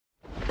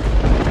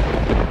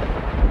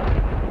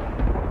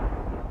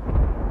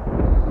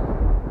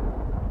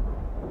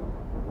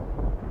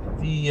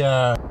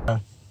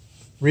the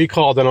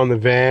recall done on the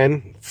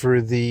van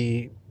for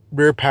the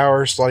rear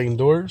power sliding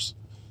doors.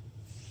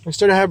 I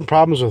started having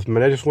problems with them,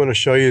 and I just want to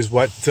show you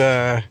what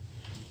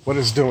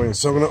it's doing.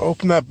 So I'm going to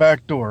open that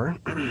back door.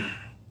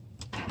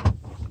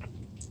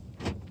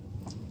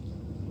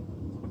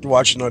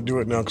 Watch it not do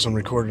it now because I'm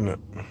recording it.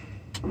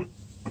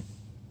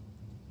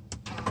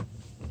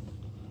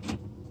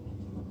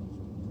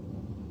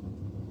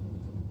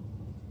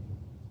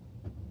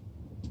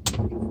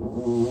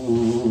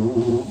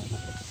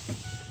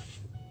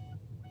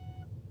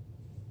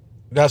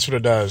 That's what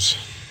it does.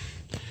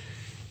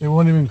 It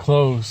won't even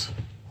close.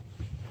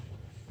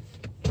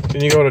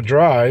 Then you go to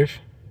drive.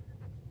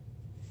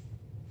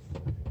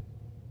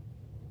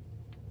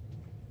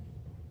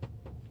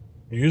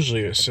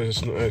 Usually it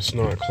says it's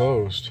not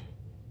closed.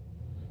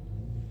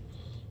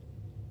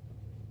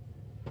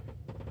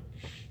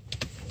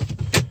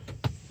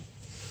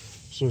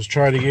 So let's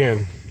try it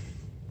again.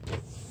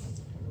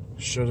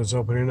 Show it's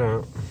opening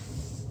up.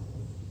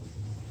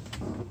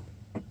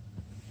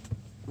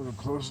 We'll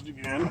close it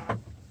again.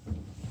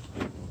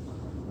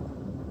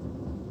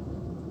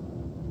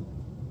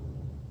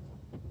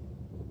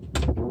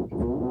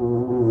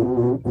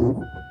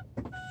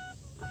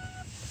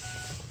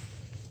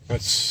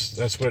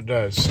 That's what it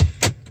does.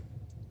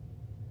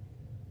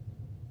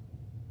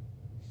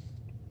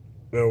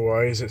 Now,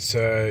 why is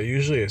it?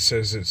 Usually it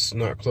says it's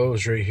not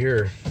closed right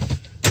here.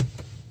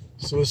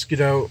 So let's get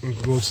out and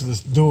go to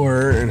this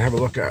door and have a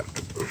look at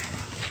it.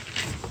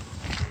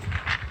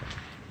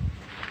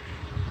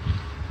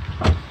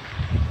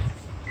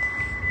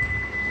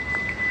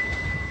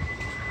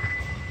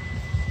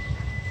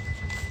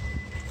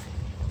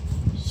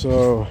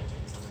 So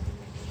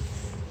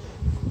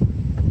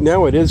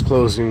now it is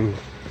closing.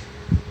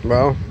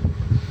 Well,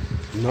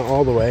 not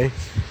all the way.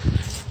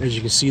 As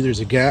you can see, there's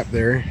a gap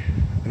there.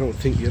 I don't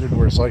think the other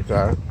door is like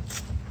that.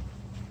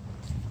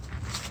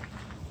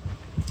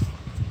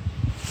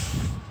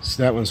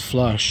 So that one's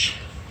flush.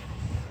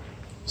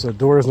 So the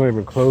door is not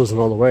even closing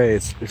all the way.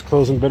 It's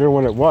closing better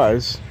when it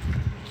was.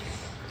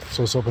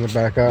 So let's open it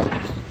back up.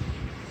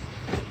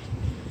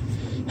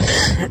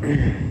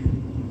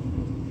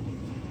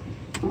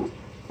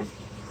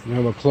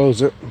 Now we'll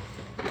close it.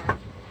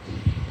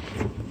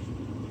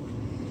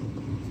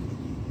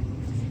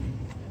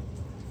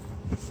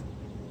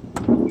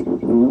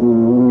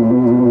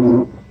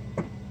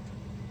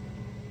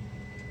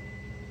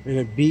 And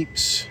it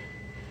beeps.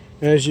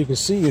 As you can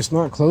see, it's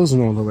not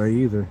closing all the way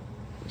either.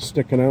 It's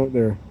sticking out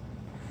there.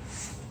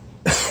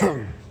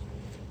 So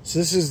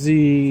this is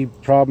the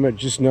problem that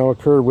just now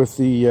occurred with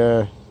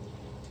the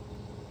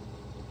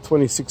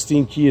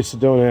 2016 Kia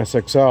Sedona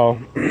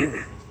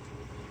SXL.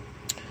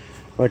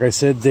 Like I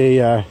said,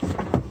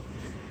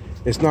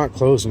 it's not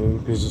closing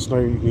because it's not.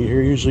 You can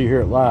usually hear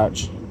it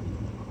latch.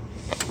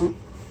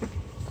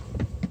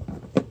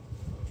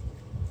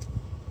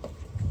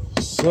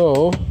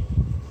 So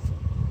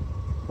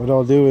what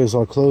I'll do is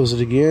I'll close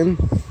it again.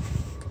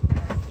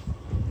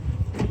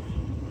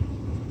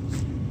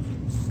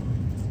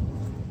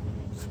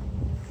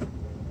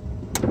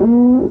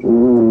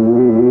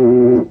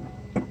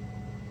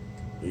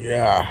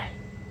 Yeah.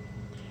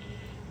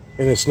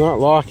 And it's not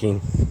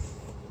locking.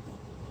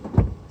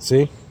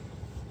 See?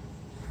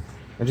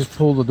 I just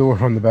pulled the door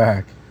on the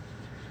back.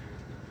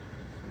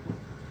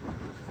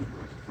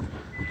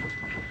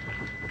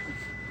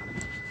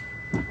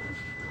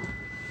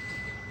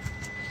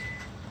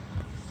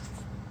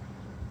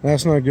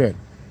 That's not good.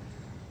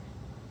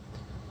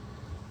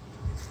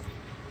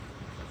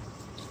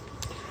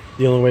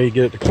 The only way you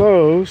get it to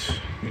close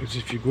is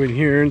if you go in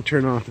here and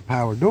turn off the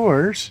power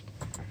doors.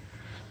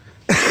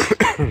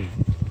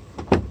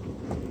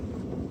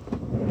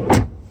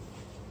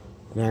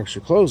 And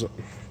actually close it.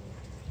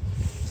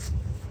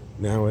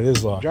 Now it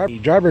is locked.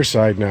 Driver's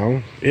side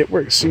now,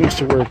 it seems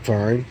to work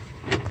fine.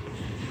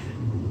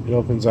 It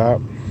opens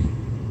up.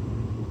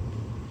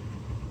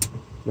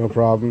 No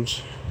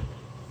problems.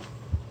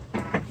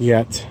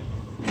 Yet.